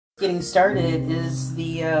getting started is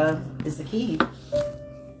the key.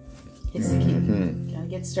 It's the key. Gotta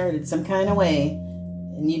get started some kind of way.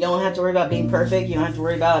 And you don't have to worry about being perfect. You don't have to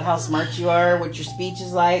worry about how smart you are, what your speech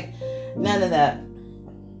is like. None of that.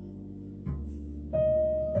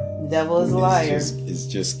 The devil is a liar. It's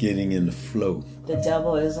just getting in the flow. The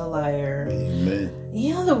devil is a liar. Amen.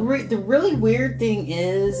 You know, the really weird thing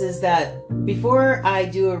is that before I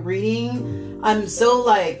do a reading, I'm so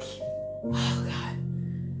like, oh God,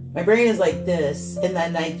 my brain is like this, and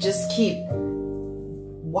then I just keep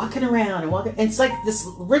walking around and walking. It's like this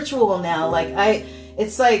ritual now.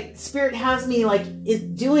 It's like Spirit has me like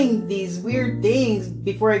doing these weird things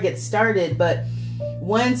before I get started, but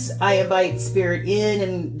once I invite Spirit in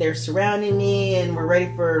and they're surrounding me and we're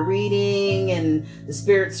ready for a reading and the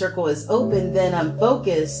Spirit circle is open, then I'm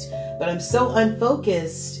focused. But I'm so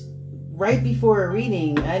unfocused right before a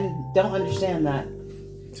reading. I don't understand that.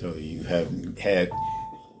 So you haven't had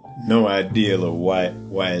no idea of why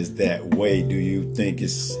is that way? Do you think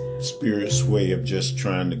it's Spirit's way of just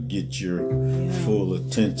trying to get your full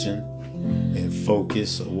attention and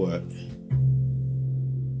focus, or what?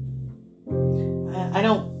 I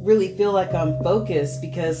don't really feel like I'm focused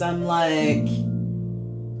because I'm like,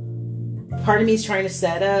 part of me is trying to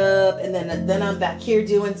set up, and then I'm back here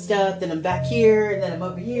doing stuff, then I'm back here, and then I'm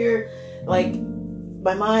over here. Like,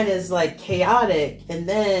 my mind is like chaotic, and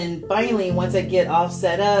then finally, once I get all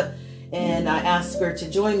set up and I ask Spirit to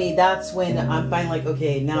join me, that's when I'm finally like,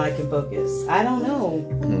 okay, now I can focus. I don't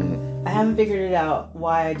know. I haven't figured it out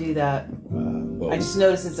why I do that. I just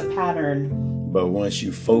notice it's a pattern. But once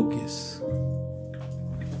you focus,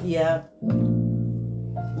 yeah.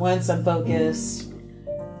 Once I'm focused,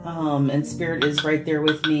 and Spirit is right there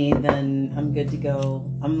with me, then I'm good to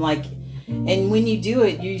go. I'm like, and when you do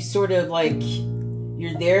it, you sort of like,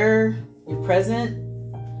 you're there, you're present,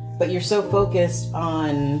 but you're so focused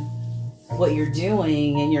on what you're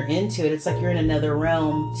doing and you're into it. It's like you're in another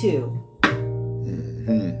realm too.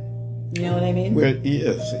 You know what I mean? Well,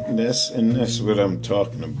 yes, that's what I'm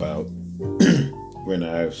talking about when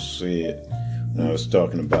I was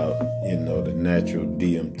talking about, the natural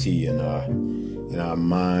DMT in our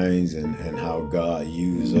minds and how God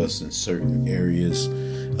used us in certain areas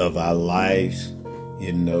of our lives,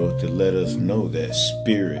 to let us know that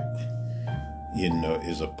Spirit,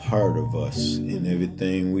 is a part of us in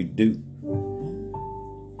everything we do.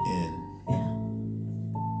 And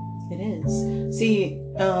it is. See,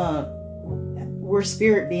 we're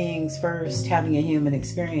spirit beings first having a human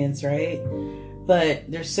experience, right? But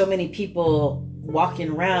there's so many people walking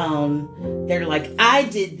around, they're like, I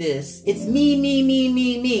did this. It's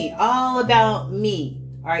me, all about me.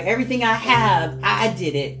 All right, everything I have, I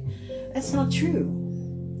did it. That's not true.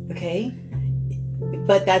 Okay?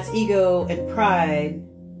 But that's ego and pride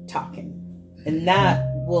talking. And that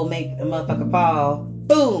will make a motherfucker fall,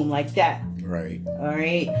 boom, like that. right. All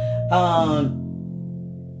right?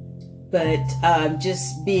 But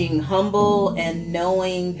just being humble and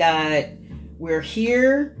knowing that we're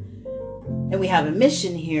here and we have a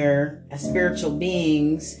mission here as spiritual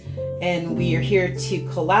beings, and we are here to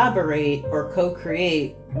collaborate or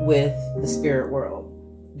co-create with the spirit world.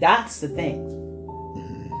 That's the thing.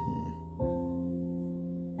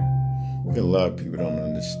 A lot of people don't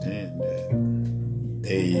understand that.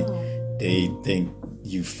 They think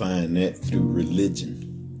you find that through religion,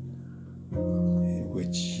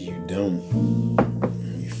 which you don't.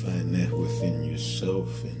 You find that within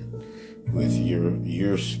yourself and with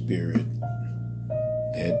your spirit,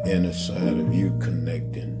 that inner side of you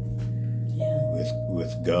connecting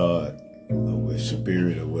with God or with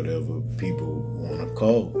Spirit or whatever people want to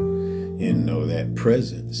call, that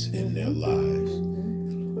presence in their lives.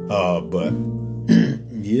 But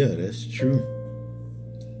yeah, that's true.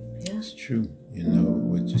 Yeah. It's true.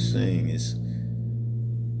 What you're saying is.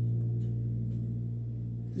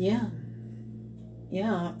 Yeah.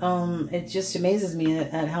 It just amazes me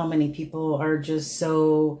at how many people are just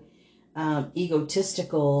so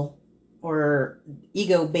egotistical or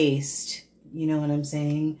ego-based. You know what I'm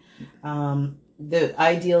saying? The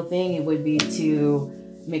ideal thing, it would be to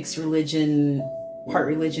mix part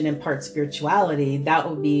religion and part spirituality. That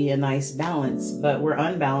would be a nice balance, but we're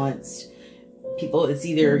unbalanced. People, it's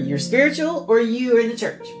either you're spiritual or you're in the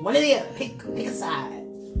church. One or the other. Pick a side.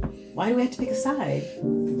 Why do we have to pick a side?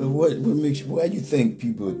 But why do you think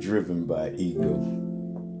people are driven by ego?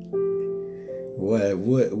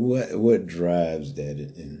 What drives that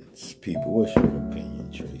in people? What's your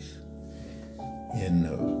opinion, Trace?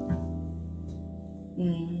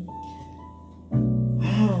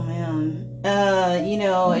 Oh man.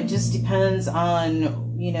 It just depends on,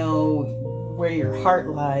 where your heart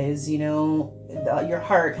lies, your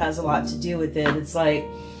heart has a lot to do with it. It's like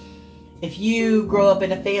if you grow up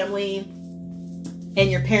in a family and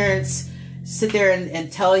your parents sit there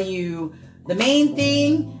and tell you the main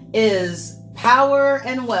thing is power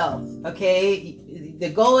and wealth, okay? The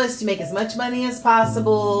goal is to make as much money as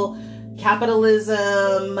possible,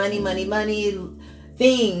 capitalism, money,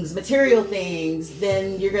 things, material things,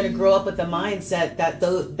 then you're going to grow up with the mindset that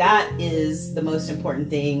that is the most important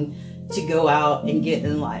thing to go out and get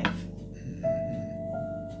in life.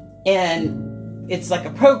 And it's like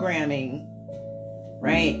a programming,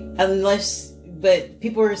 right? But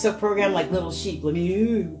people are so programmed like little sheep. Let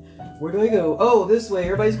me, where do I go? Oh, this way.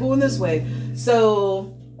 Everybody's going this way.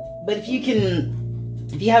 So, but if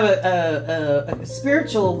you have a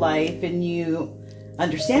spiritual life and you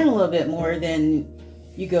understand a little bit more, then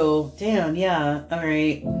you go, damn, yeah, all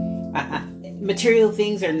right. Material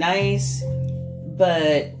things are nice,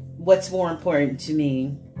 but what's more important to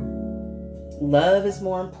me? Love is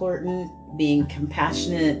more important. Being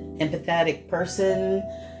compassionate, empathetic person,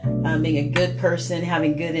 being a good person,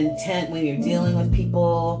 having good intent when you're dealing with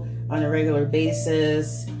people on a regular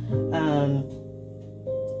basis,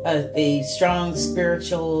 a strong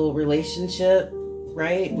spiritual relationship,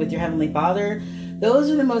 right, with your Heavenly Father. Those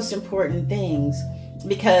are the most important things,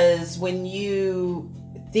 because when you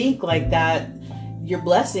think like that, your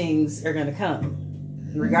blessings are going to come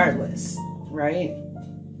regardless, right?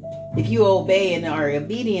 If you obey and are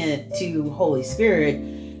obedient to Holy Spirit,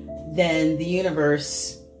 then the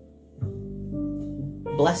universe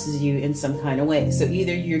blesses you in some kind of way. So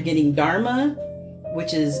either you're getting dharma,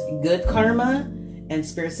 which is good karma, and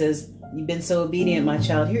Spirit says, you've been so obedient, my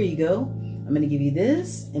child, here you go. I'm going to give you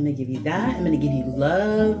this. I'm going to give you that. I'm going to give you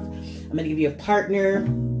love. I'm going to give you a partner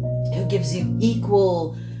who gives you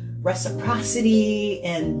equal reciprocity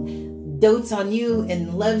and dotes on you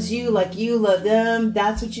and loves you like you love them.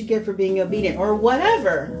 That's what you get for being obedient, or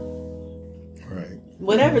whatever. Right.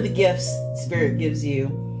 Whatever the gifts Spirit gives you.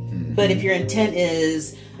 Mm-hmm. But if your intent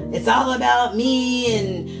is, it's all about me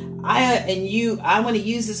and I want to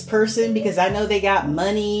use this person because I know they got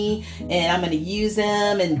money and I'm going to use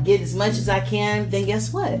them and get as much as I can, then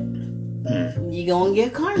guess what? You're going to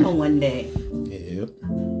get karma one day. Yep.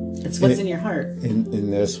 It's what's in your heart.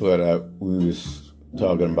 And that's what we was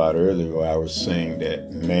talking about earlier, where I was saying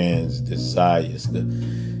that man's desires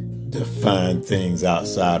to find things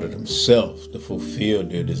outside of themselves, to fulfill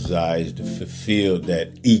their desires, to fulfill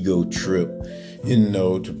that ego trip,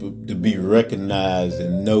 to be recognized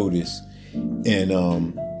and noticed, and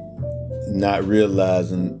not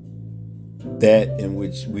realizing that in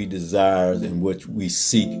which we desire and which we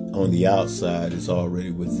seek on the outside is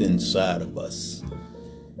already within inside of us.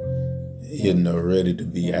 Ready to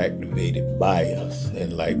be activated by us.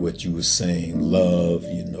 And like what you were saying, love,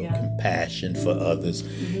 compassion for others,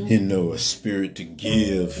 a spirit to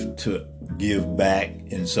give back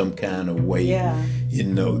in some kind of way. Yeah.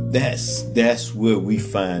 That's where we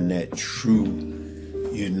find that true,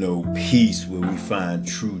 peace, where we find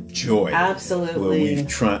true joy. Absolutely. Where we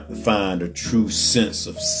find a true sense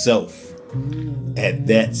of self at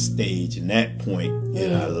that stage and that point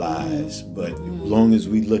in our lives. But as long as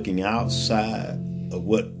we're looking outside of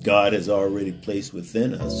what God has already placed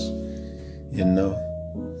within us,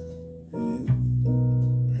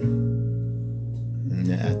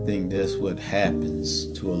 I think that's what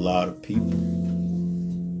happens to a lot of people.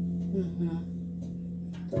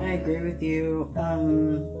 I agree with you.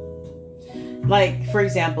 Like, for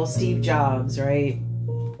example, Steve Jobs, right?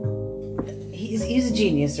 He's a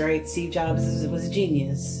genius, right? Steve Jobs was a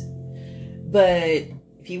genius. But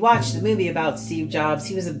if you watch the movie about Steve Jobs,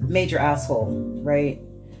 he was a major asshole, right?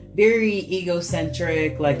 Very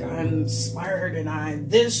egocentric, like, I'm smart and I'm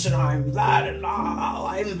this and I'm that and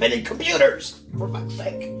I invented computers, for fuck's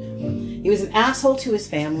sake. He was an asshole to his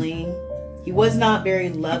family. He was not very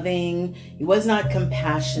loving. He was not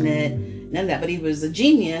compassionate, none of that. But he was a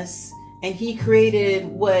genius, and he created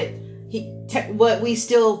what we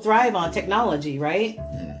still thrive on, technology, right?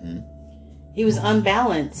 Mm-hmm. He was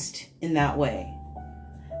unbalanced in that way.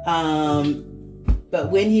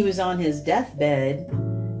 But when he was on his deathbed,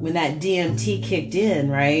 when that DMT kicked in,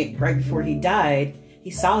 right before he died, he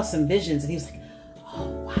saw some visions, and he was like, oh,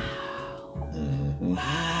 wow. Mm-hmm.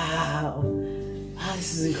 Wow,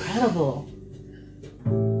 this is incredible.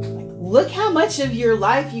 Like, look how much of your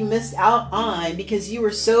life you missed out on because you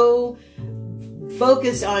were so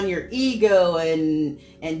focused on your ego and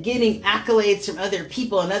getting accolades from other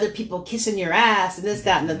people and other people kissing your ass and this,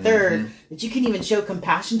 that, and the third, that you couldn't even show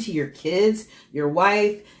compassion to your kids, your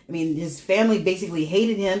wife. I mean, his family basically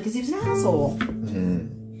hated him because he was an asshole.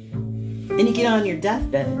 And you get on your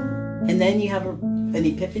deathbed and then you have an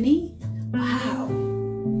epiphany. wow.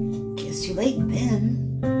 Guess too late then.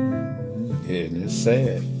 Yeah, and it's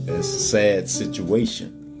sad. It's a sad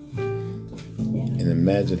situation. Yeah. And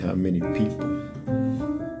imagine how many people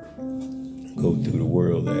go through the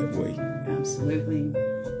world that way. Absolutely.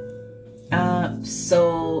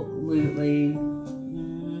 Absolutely.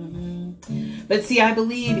 Mm-hmm. But see, I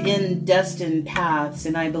believe in destined paths,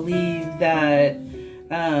 and I believe that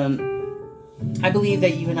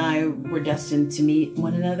you and I were destined to meet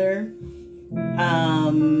one another,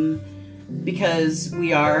 because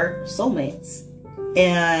we are soulmates,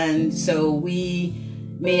 and so we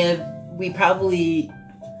probably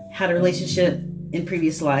had a relationship in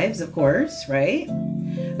previous lives, of course, right?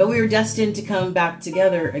 But we were destined to come back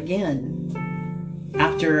together again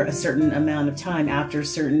after a certain amount of time, after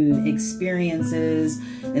certain experiences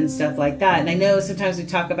and stuff like that. And I know sometimes we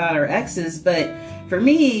talk about our exes, but for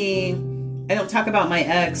me, I don't talk about my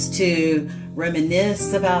ex to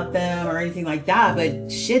reminisce about them or anything like that. But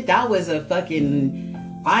shit, that was a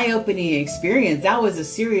fucking eye-opening experience. That was a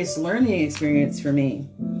serious learning experience for me.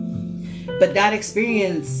 But that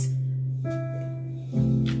experience,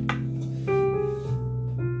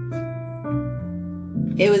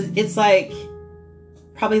 it's like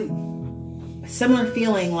probably a similar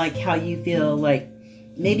feeling like how you feel like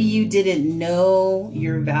maybe you didn't know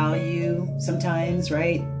your value sometimes,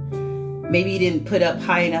 right? Maybe you didn't put up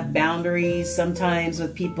high enough boundaries sometimes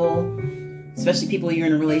with people, especially people you're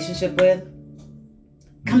in a relationship with.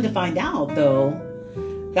 Come to find out though,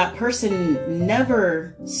 that person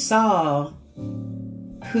never saw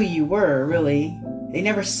who you were, really. They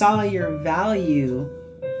never saw your value.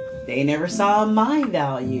 They never saw my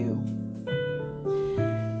value.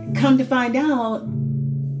 Come to find out,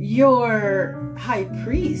 your high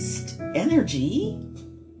priest energy,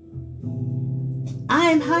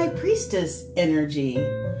 I'm high priestess energy.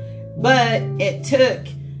 But it took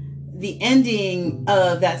the ending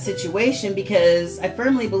of that situation, because I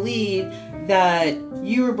firmly believe that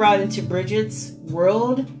you were brought into Bridget's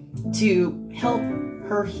world to help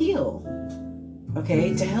her heal.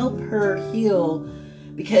 Okay? To help her heal,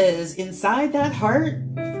 because inside that heart,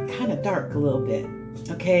 kind of dark a little bit.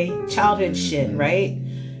 Okay? Childhood shit, right?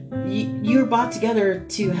 You were brought together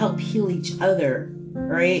to help heal each other,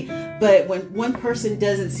 right? But when one person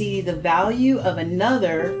doesn't see the value of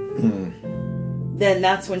another, then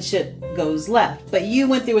that's when shit goes left. But you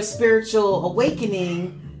went through a spiritual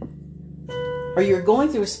awakening, or you're going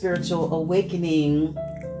through a spiritual awakening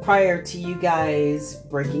prior to you guys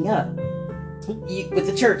breaking up. With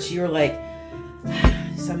the church, you were like,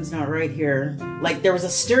 something's not right here. Like there was a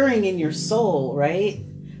stirring in your soul, right?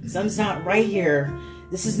 Something's not right here.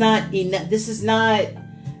 This is not enough. This is not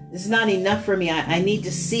enough for me. I need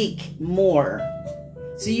to seek more.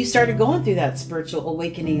 So you started going through that spiritual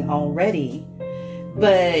awakening already.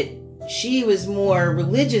 But she was more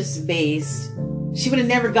religious based. She would have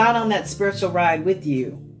never got on that spiritual ride with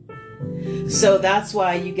you. So that's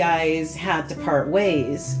why you guys had to part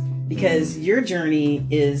ways, because your journey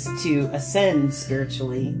is to ascend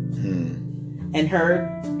spiritually. And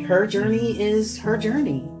her journey is her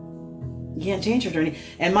journey. You can't change her journey.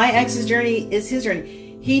 And my ex's journey is his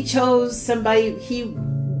journey. He chose somebody, he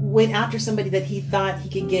went after somebody that he thought he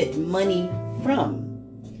could get money from.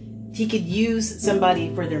 He could use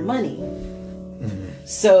somebody for their money.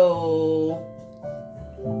 So,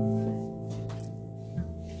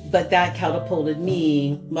 but that catapulted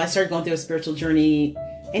me. I started going through a spiritual journey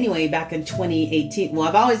anyway back in 2018. Well,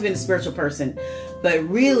 I've always been a spiritual person, but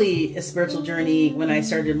really a spiritual journey when I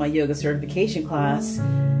started my yoga certification class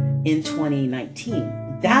in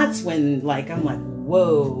 2019. That's when I'm like,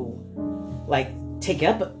 whoa, take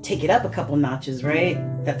it up a couple notches, right?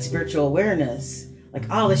 That spiritual awareness. Like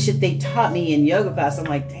all the shit they taught me in yoga class, I'm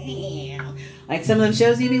like, damn. Like some of them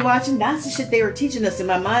shows you be watching, that's the shit they were teaching us. And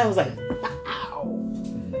my mind was like, wow.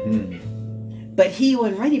 But he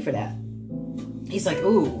wasn't ready for that. He's like,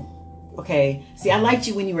 ooh, okay. See, I liked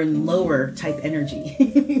you when you were in lower type energy.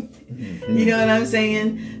 You know what I'm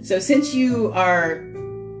saying? So since you are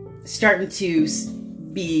starting to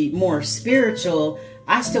be more spiritual,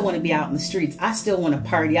 I still want to be out in the streets. I still want to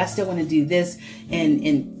party. I still want to do this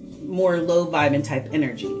and more low vibe and type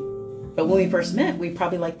energy. But when we first met, we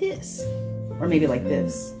probably like this, or maybe like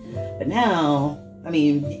this. But now,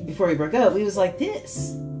 before we broke up, we was like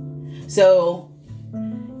this. So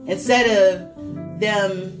instead of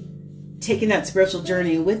them taking that spiritual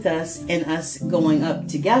journey with us and us going up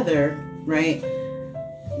together, right?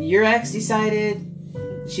 Your ex decided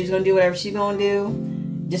she was going to do whatever she's going to do,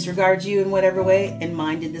 disregard you in whatever way, and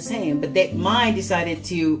mine did the same. But mine decided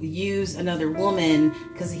to use another woman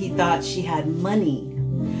because he thought she had money.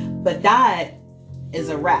 But that is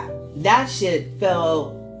a wrap. that shit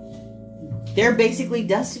fell. They're basically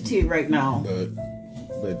destitute right now.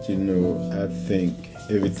 But you know, I think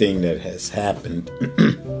everything that has happened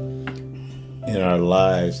in our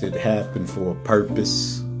lives, it happened for a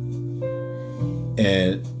purpose.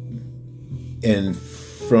 And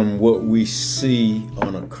from what we see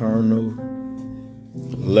on a carnal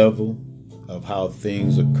level of how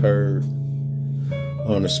things occurred,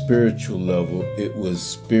 on a spiritual level, it was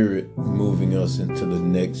spirit moving us into the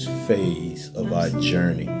next phase of our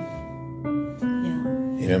journey. Yeah.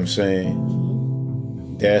 You know what I'm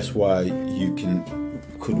saying? That's why you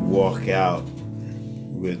could walk out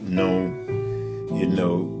with no,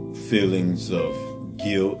 feelings of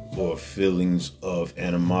guilt or feelings of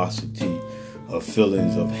animosity or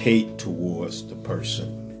feelings of hate towards the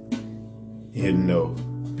person.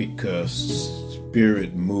 Because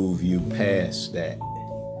spirit move you past that.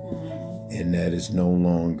 And that is no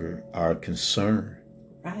longer our concern.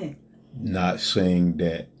 Right. Not saying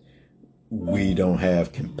that we don't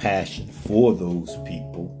have compassion for those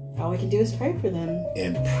people. All we can do is pray for them.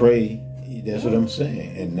 And pray. That's what I'm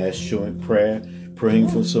saying. And that's showing prayer. Praying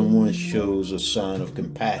for someone shows a sign of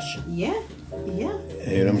compassion. Yeah. You know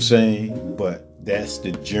what I'm saying? But that's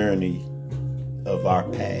the journey of our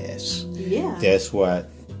past. Yeah. That's why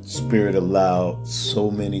Spirit allowed so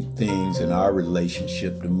many things in our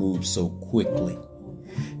relationship to move so quickly.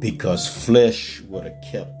 Because flesh would have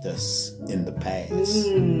kept us in the past.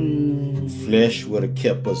 Flesh would have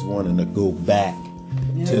kept us wanting to go back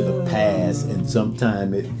to the past. And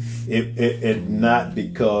sometimes it not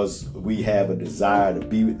because we have a desire to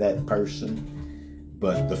be with that person,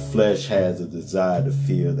 but the flesh has a desire to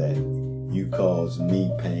feel that you caused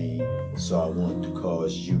me pain, so I want to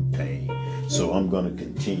cause you pain. So I'm going to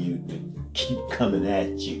continue to keep coming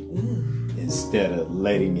at you instead of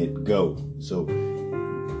letting it go. So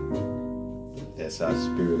that's how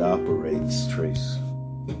spirit operates, Trace.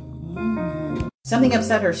 Something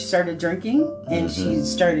upset her. She started drinking, and she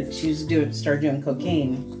started doing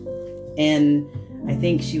cocaine, and I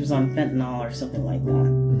think she was on fentanyl or something like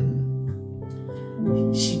that.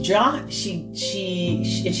 She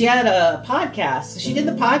had a podcast. So she did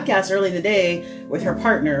the podcast early in the day with her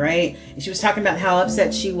partner, right? And she was talking about how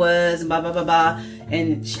upset she was and blah blah blah blah.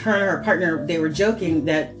 And her and her partner, they were joking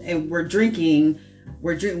that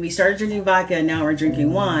we started drinking vodka and now we're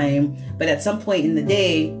drinking wine. But at some point in the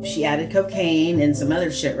day, she added cocaine and some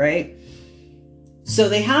other shit, right? So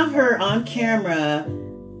they have her on camera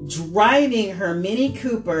driving her Mini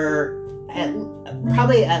Cooper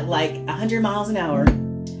probably at like 100 miles an hour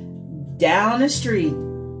down a street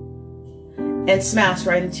and smashed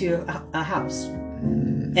right into a house.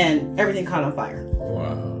 And everything caught on fire.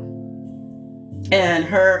 Wow. And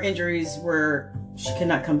her injuries were, she could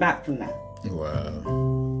not come back from that. Wow.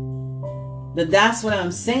 But that's what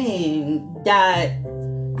I'm saying, that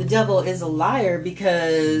the devil is a liar,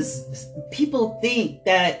 because people think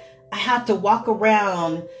that I have to walk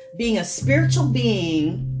around being a spiritual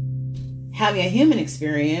being, having a human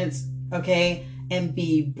experience, okay, and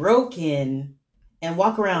be broken and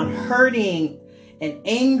walk around hurting and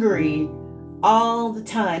angry all the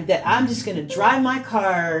time, that I'm just going to drive my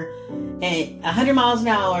car at 100 miles an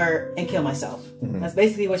hour and kill myself. That's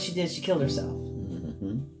basically what she did. She killed herself.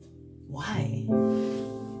 Why?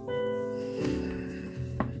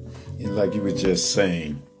 And like you were just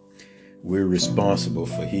saying, we're responsible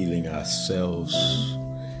for healing ourselves,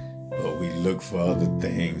 but we look for other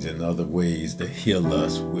things and other ways to heal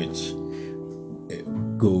us, which it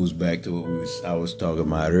goes back to what I was talking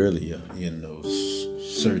about earlier,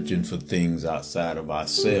 searching for things outside of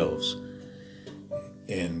ourselves.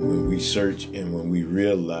 And when we search and when we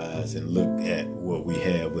realize and look at what we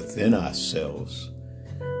have within ourselves,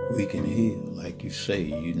 we can heal. Like you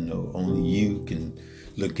say, only you can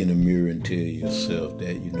look in the mirror and tell yourself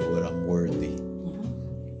that, you know what, I'm worthy.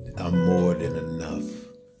 I'm more than enough.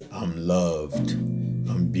 I'm loved.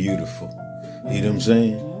 I'm beautiful. You know what I'm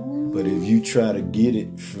saying? But if you try to get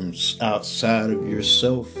it from outside of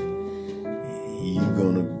yourself, you're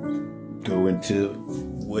going to go into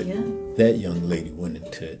what that young lady went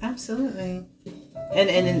into. Absolutely.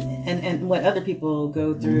 And what other people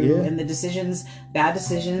go through, and the bad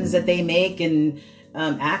decisions that they make, and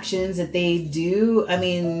actions that they do,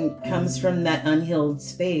 comes from that unhealed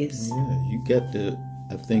space. Yeah, you got to,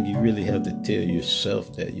 I think you really have to tell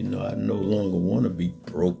yourself that, I no longer want to be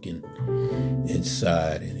broken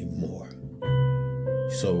inside anymore.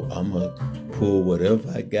 So I'm going to pull whatever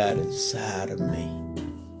I got inside of me.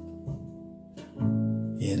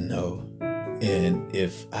 And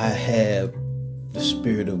if I have the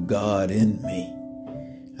Spirit of God in me,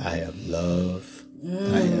 I have love,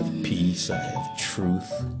 I have peace, I have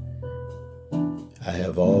truth, I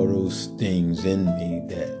have all those things in me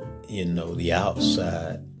that, the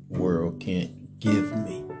outside world can't give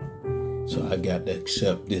me. So I got to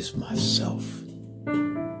accept this myself.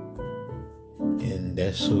 And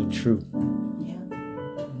that's so true. Yeah.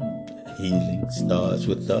 Healing starts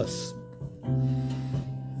with us.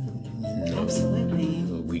 Absolutely.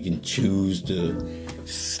 We can choose to,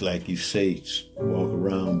 like you say, walk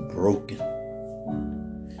around broken,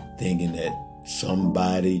 thinking that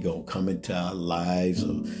somebody gonna come into our lives,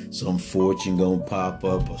 or some fortune gonna pop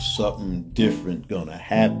up, or something different gonna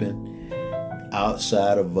happen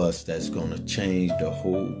outside of us that's gonna change the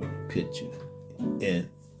whole picture. And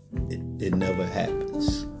it never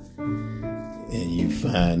happens. And you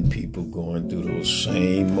find people going through those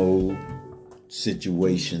same old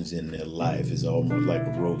situations in their life. Is almost like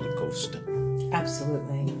a roller coaster.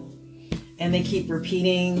 Absolutely. And they keep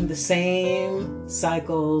repeating the same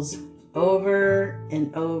cycles over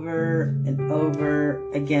and over and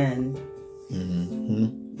over again.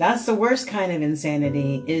 Mm-hmm. That's the worst kind of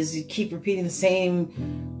insanity, is you keep repeating the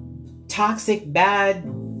same toxic, bad,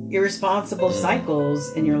 irresponsible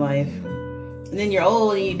cycles in your life. And then you're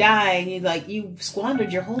old and you die and you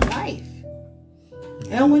squandered your whole life.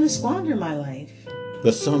 I don't want to squander my life.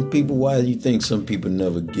 But some people, why do you think some people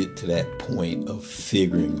never get to that point of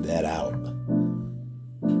figuring that out?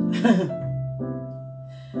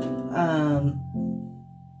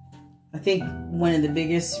 I think one of the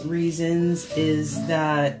biggest reasons is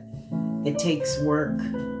that it takes work.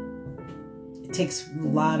 It takes a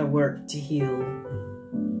lot of work to heal.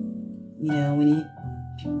 When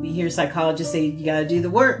you hear psychologists say you gotta do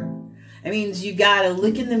the work, it means you gotta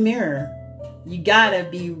look in the mirror. You gotta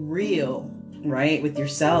be real, right, with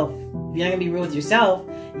yourself. If you're not gonna be real with yourself,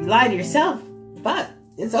 you lie to yourself, but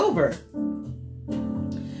it's over.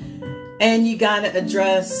 And you gotta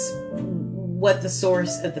address what the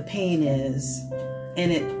source of the pain is.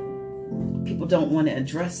 And people don't want to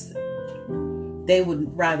address it. They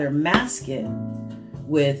would rather mask it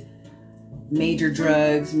with major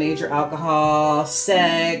drugs, major alcohol,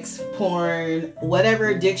 sex, porn, whatever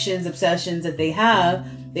addictions, obsessions that they have.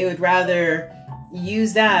 They would rather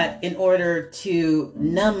use that in order to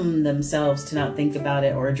numb themselves to not think about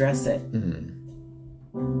it or address it.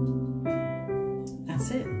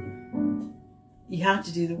 That's it. You have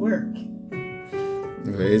to do the work.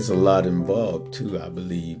 There's a lot involved too, I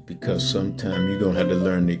believe, because sometimes you're going to have to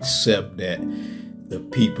learn to accept that the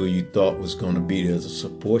people you thought was going to be there to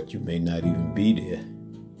support you may not even be there.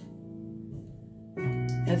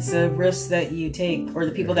 It's a risk that you take, or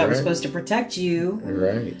the people that were supposed to protect you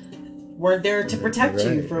weren't there to protect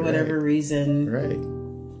you for whatever reason.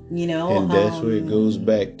 And that's where it goes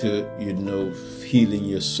back to, healing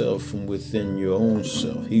yourself from within your own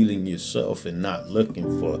self, healing yourself and not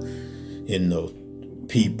looking for,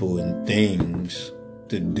 people and things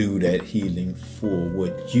to do that healing for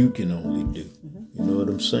what you can only do. You know what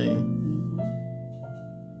I'm saying?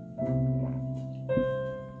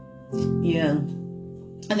 Yeah.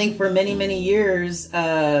 I think for many, many years,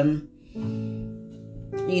 I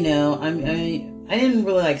didn't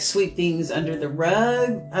really sweep things under the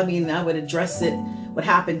rug. I mean, I would address it, what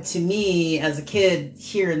happened to me as a kid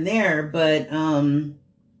here and there, but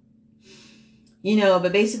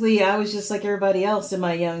but basically I was just like everybody else in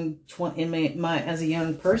my as a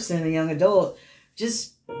young person, a young adult,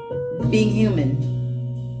 just being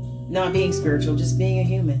human, not being spiritual, just being a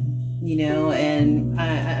human, and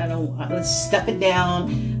I don't, let's stuff it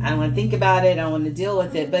down. I don't want to think about it. I don't want to deal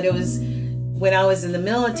with it. But it was when I was in the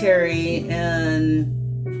military and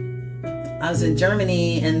I was in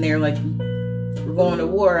Germany and they're like, we're going to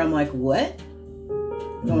war. I'm like, what?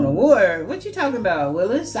 Going to war? What you talking about,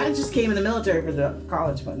 Willis? I just came in the military for the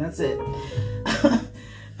college fund. That's it.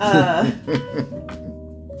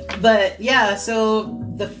 But yeah, so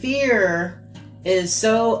the fear is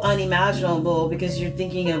so unimaginable because you're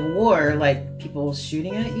thinking of war, like people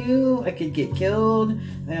shooting at you. I could get killed.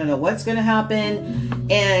 I don't know what's going to happen.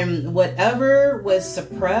 And whatever was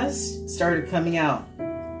suppressed started coming out.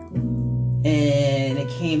 And it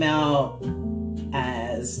came out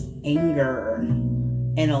as anger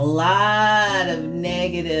and a lot of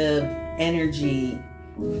negative energy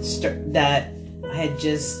that I had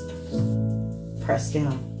just pressed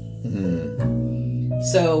down.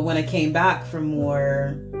 So when I came back from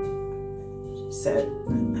war, I said,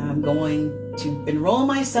 I'm going to enroll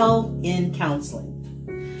myself in counseling.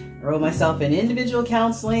 Enroll myself in individual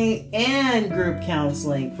counseling and group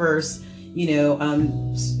counseling. First,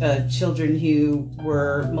 children who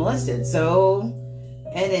were molested.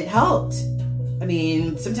 And it helped. I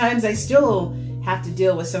mean, sometimes I still have to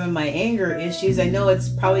deal with some of my anger issues. I know it's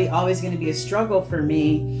probably always going to be a struggle for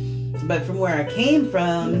me, But from where I came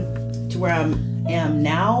from to where I am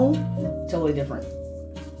now, totally different.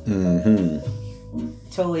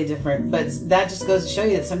 Totally different. But that just goes to show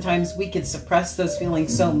you that sometimes we can suppress those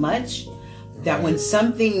feelings so much that when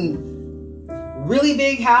something really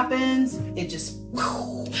big happens, it just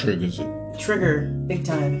triggers it. Trigger big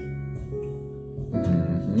time.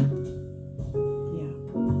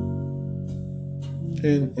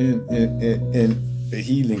 Yeah. And the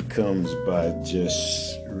healing comes by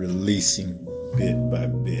just releasing bit by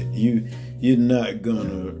bit. You're not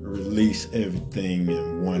gonna release everything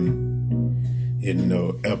in one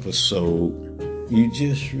episode. You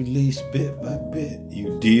just release bit by bit.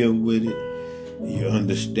 You deal with it, you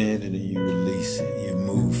understand it, and you release it. You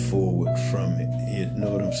move forward from it. You know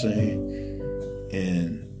what I'm saying?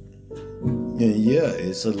 And yeah,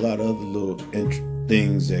 it's a lot of other little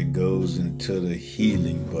things that goes into the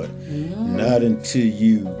healing, but not until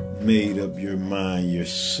you made up your mind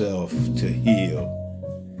yourself to heal,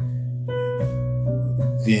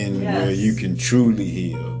 then where you can truly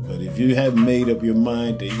heal. But if you haven't made up your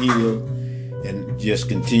mind to heal and just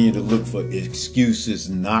continue to look for excuses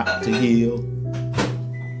not to heal,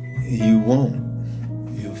 you won't.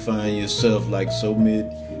 You'll find yourself like so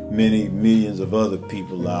many millions of other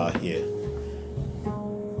people out here,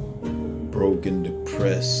 broken,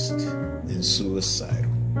 depressed, and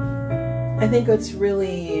suicidal. I think what's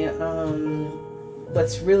really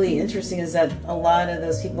interesting is that a lot of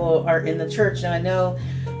those people are in the church. Now I know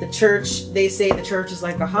the church, they say the church is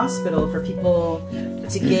like a hospital for people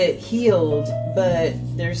to get healed, but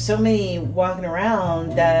there's so many walking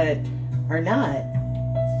around that are not.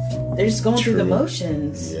 They're just going through the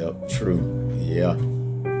motions. Yep, true. Yeah.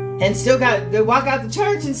 And still they walk out the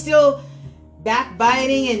church and still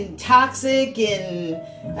backbiting and toxic and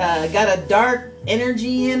got a dark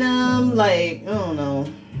energy in them. Like, I don't know.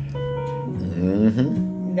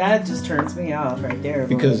 That just turns me off right there.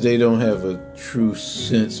 Because they don't have a true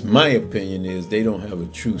sense. My opinion is they don't have a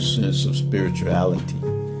true sense of spirituality.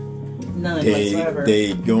 None whatsoever.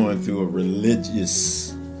 They going through a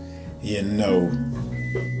religious,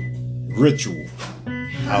 ritual,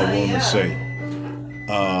 I want to say.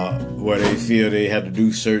 Where they feel they have to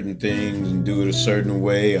do certain things and do it a certain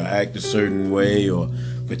way or act a certain way or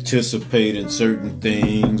participate in certain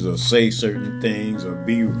things or say certain things or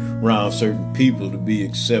be around certain people to be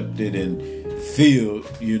accepted and feel,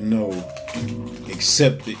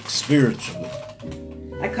 accepted spiritually.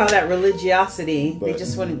 I call that religiosity. But they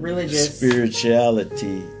just want religious.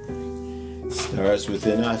 Spirituality starts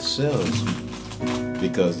within ourselves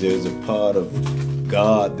because there's a part of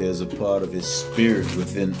God, there's a part of His Spirit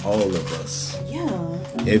within all of us. Yeah.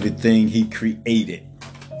 Everything He created,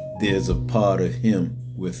 there's a part of Him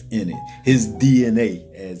within it. His DNA,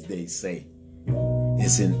 as they say,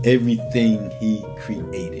 is in everything He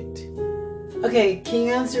created. Okay, can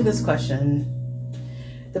you answer this question?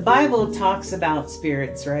 The Bible talks about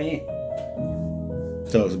spirits, right?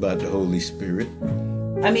 Talks about the Holy Spirit.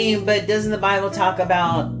 I mean, but doesn't the Bible talk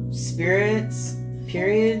about spirits,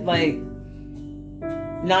 period? Like,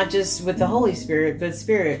 not just with the Holy Spirit, but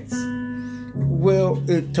spirits. Well,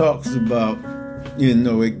 it talks about,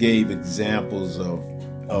 it gave examples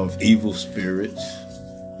of evil spirits,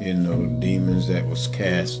 demons that was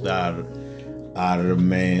cast out of the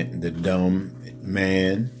man, the dumb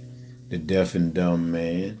man, the deaf and dumb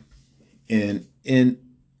man. And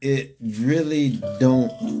it really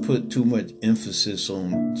don't put too much emphasis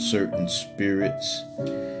on certain spirits,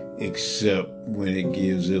 except when it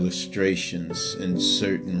gives illustrations in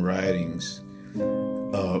certain writings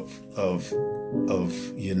of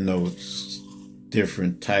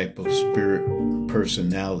different type of spirit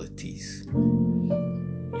personalities.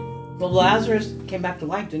 Well, Lazarus came back to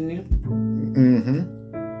life, didn't he?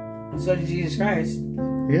 So did Jesus Christ.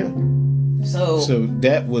 Yeah. So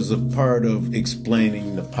that was a part of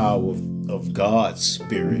explaining the power of God's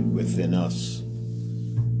Spirit within us.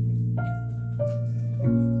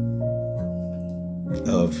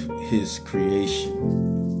 Of His creation.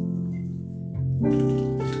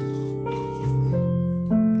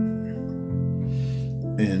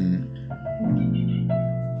 And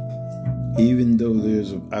even though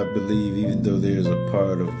there's a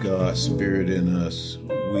part of God's Spirit in us,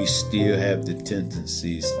 we still have the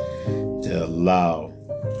tendencies to allow,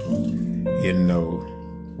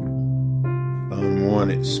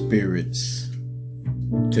 unwanted spirits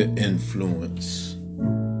to influence.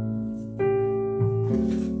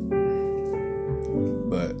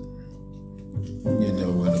 But, when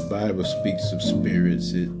the Bible speaks of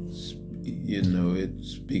spirits, it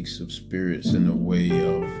speaks of spirits in a way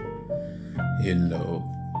of,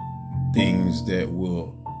 things that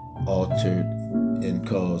will alter and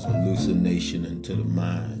cause hallucination into the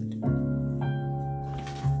mind.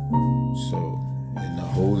 So, in the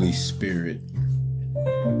Holy Spirit,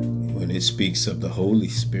 when it speaks of the Holy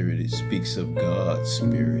Spirit, it speaks of God's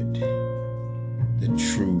Spirit, the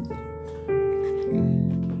true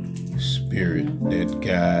Spirit that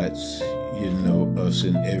guides, us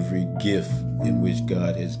in every gift in which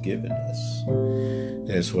God has given us.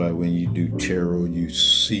 That's why when you do tarot, you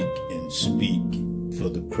seek and speak for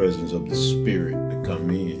the presence of the Spirit to come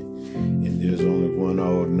in. And there's only one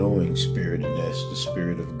all-knowing Spirit, and that's the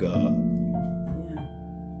Spirit of God.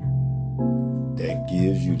 That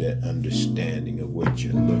gives you that understanding of what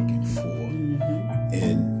you're looking for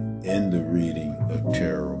in the reading of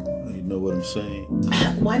tarot. You know what I'm saying?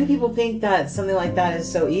 Why do people think that something like that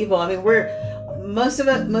is so evil? I mean, most of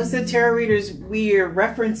the tarot readers, we are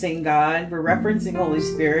referencing God, we're referencing Holy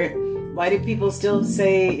Spirit. Why do people still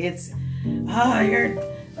say it's, you're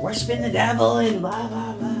worshiping the devil and blah,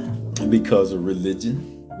 blah, blah? Because of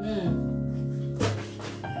religion.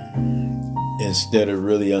 Instead of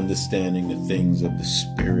really understanding the things of the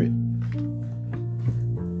Spirit.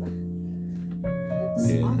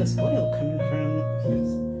 Where's all this oil coming from?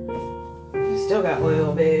 You still got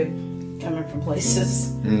oil, babe, coming from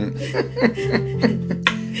places.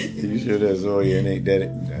 You sure that's oil? It ain't that?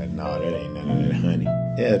 No, that ain't none of that honey.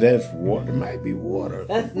 Yeah, that's water. It might be water.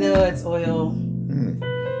 No, it's oil.